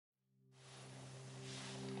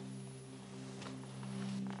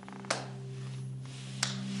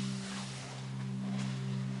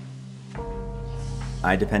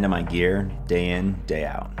I depend on my gear day in, day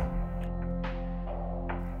out.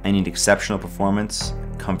 I need exceptional performance,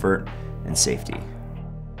 comfort, and safety.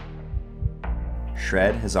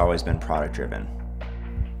 Shred has always been product-driven.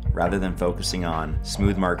 Rather than focusing on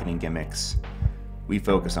smooth marketing gimmicks, we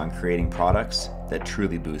focus on creating products that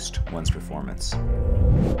truly boost one's performance.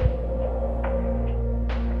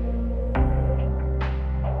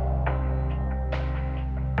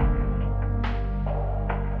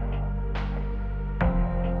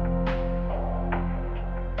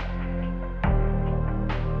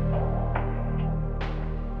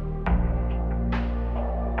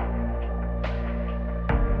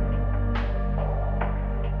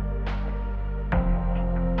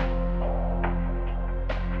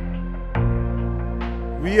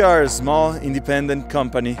 We are a small, independent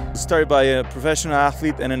company, started by a professional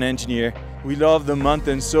athlete and an engineer. We love the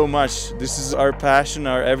mountains so much. This is our passion,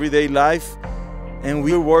 our everyday life, and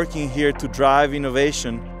we're working here to drive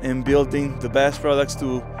innovation and building the best products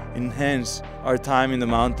to enhance our time in the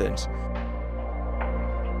mountains.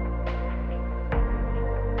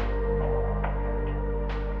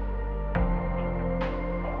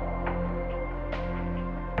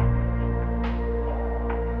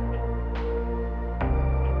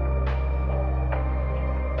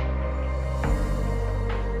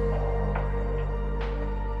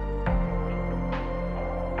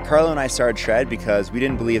 Carlo and I started Shred because we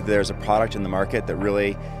didn't believe there was a product in the market that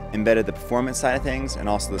really embedded the performance side of things and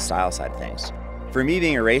also the style side of things. For me,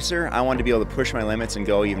 being a racer, I wanted to be able to push my limits and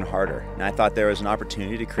go even harder. And I thought there was an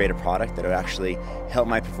opportunity to create a product that would actually help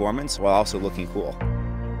my performance while also looking cool.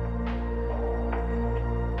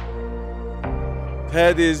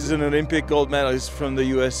 Ted is an Olympic gold medalist from the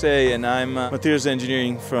USA, and I'm materials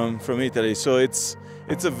engineering from Italy. So it's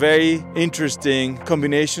a very interesting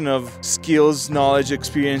combination of skills, knowledge,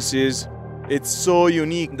 experiences. It's so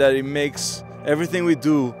unique that it makes everything we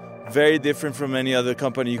do very different from any other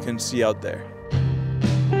company you can see out there.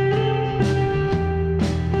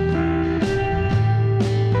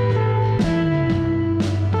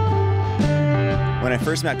 When I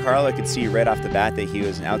first met Carlo, I could see right off the bat that he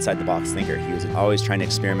was an outside-the-box thinker. He was always trying to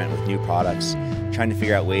experiment with new products, trying to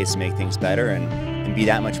figure out ways to make things better and be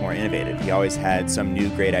that much more innovative. He always had some new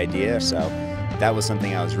great idea, so that was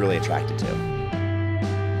something I was really attracted to.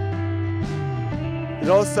 It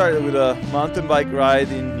all started with a mountain bike ride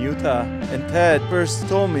in Utah, and Ted first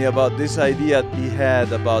told me about this idea he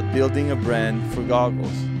had about building a brand for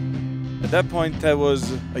goggles. At that point, Ted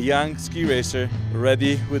was a young ski racer,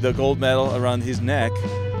 ready with a gold medal around his neck,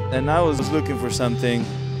 and I was looking for something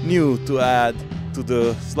new to add to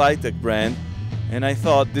the Ligety brand, and I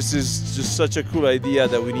thought this is just such a cool idea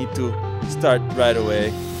that we need to start right away.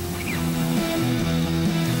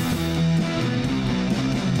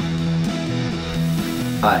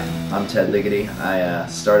 Hi, I'm Ted Ligety. I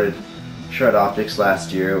started Shred Optics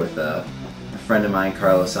last year with a friend of mine,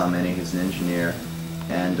 Carlo Salmeni, who's an engineer,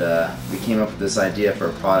 and we came up with this idea for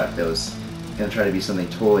a product that was going to try to be something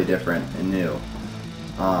totally different and new.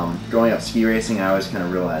 Growing up ski racing, I always kind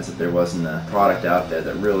of realized that there wasn't a product out there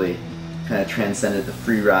that really kind of transcended the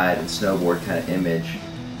free ride and snowboard kind of image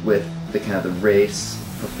with the kind of the race,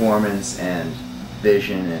 performance, and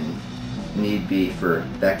vision and need be for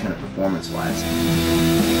that kind of performance-wise.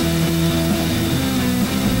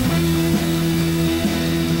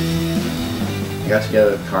 I got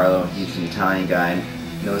together with Carlo. He's an Italian guy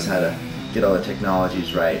and knows how to get all the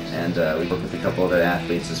technologies right, and we work with a couple other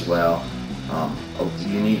athletes as well. A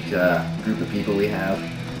unique group of people we have,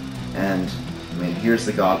 and I mean, here's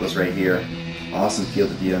the goggles right here. Awesome field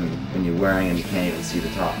of view. I mean, when you're wearing them, you can't even see the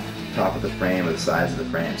top of the frame or the sides of the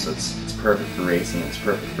frame. So it's perfect for racing. It's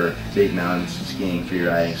perfect for big mountains, skiing, free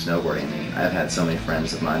riding, snowboarding. I mean, I've had so many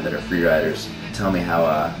friends of mine that are free riders tell me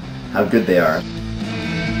how good they are.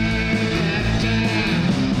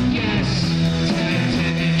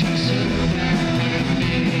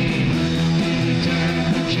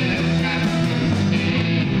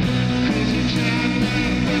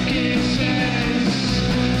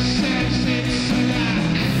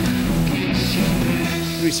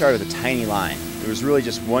 We started with a tiny line. It was really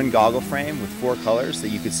just one goggle frame with 4 colors that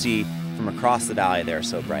you could see from across the valley. They were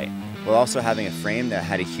so bright, while also having a frame that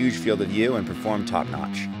had a huge field of view and performed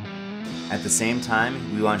top-notch. At the same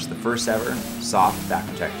time, we launched the first ever soft back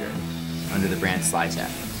protector under the brand Ligety.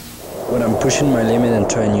 When I'm pushing my limit and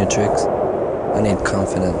trying new tricks, I need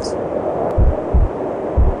confidence.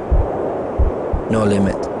 No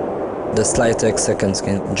limit. The Ligety second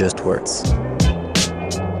skin just works.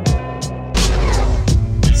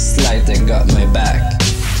 Ligety got my back.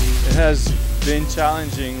 It has been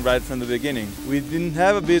challenging right from the beginning. We didn't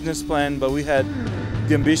have a business plan, but we had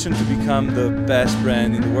the ambition to become the best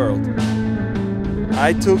brand in the world.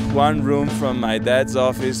 I took one room from my dad's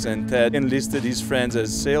office and Ted enlisted his friends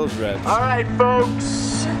as sales reps. All right,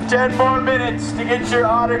 folks, 10 more minutes to get your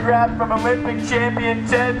autograph from Olympic champion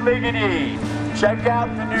Ted Ligety. Check out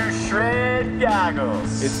the new Shred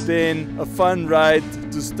goggles. It's been a fun ride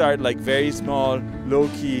to start like very small,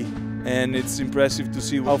 low-key, and it's impressive to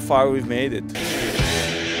see how far we've made it.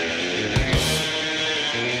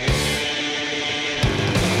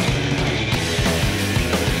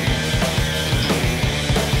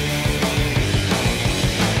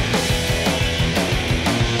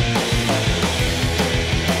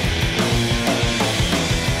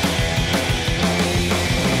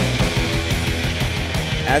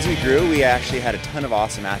 As we grew, we actually had a ton of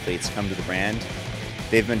awesome athletes come to the brand.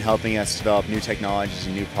 They've been helping us develop new technologies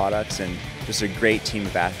and new products, and just a great team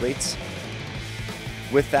of athletes.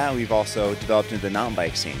 With that, we've also developed into the mountain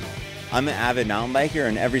bike scene. I'm an avid mountain biker,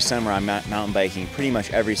 and every summer I'm mountain biking pretty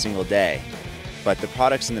much every single day. But the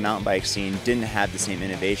products in the mountain bike scene didn't have the same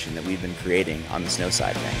innovation that we've been creating on the snow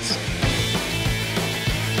side of things.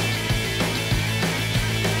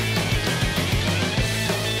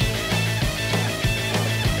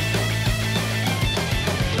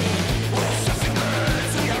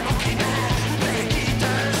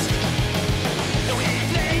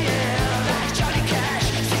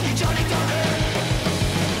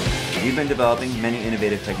 We've been developing many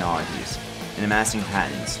innovative technologies and amassing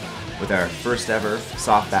patents with our first ever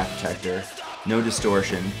soft back protector, no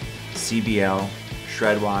distortion, CBL,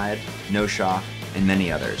 shred wide, no shock, and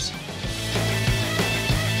many others.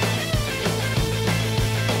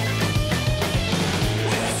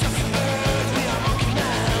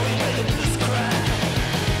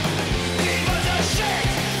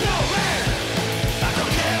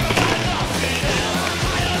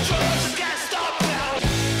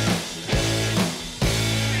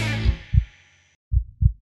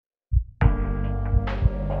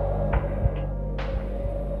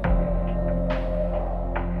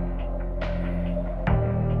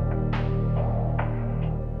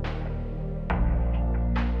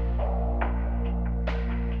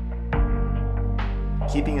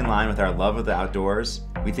 Keeping in line with our love of the outdoors,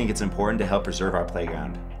 we think it's important to help preserve our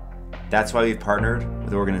playground. That's why we've partnered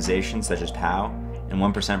with organizations such as POW and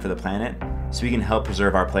 1% for the Planet, so we can help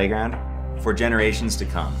preserve our playground for generations to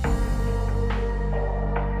come.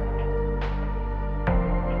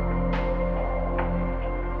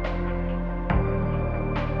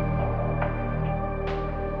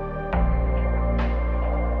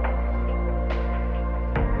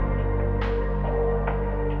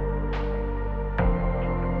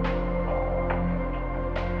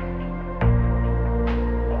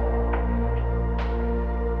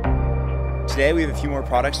 Today we have a few more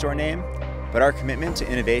products to our name, but our commitment to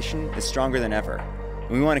innovation is stronger than ever,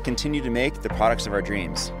 and we want to continue to make the products of our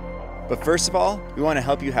dreams. But first of all, we want to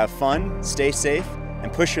help you have fun, stay safe,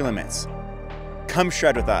 and push your limits. Come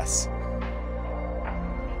shred with us.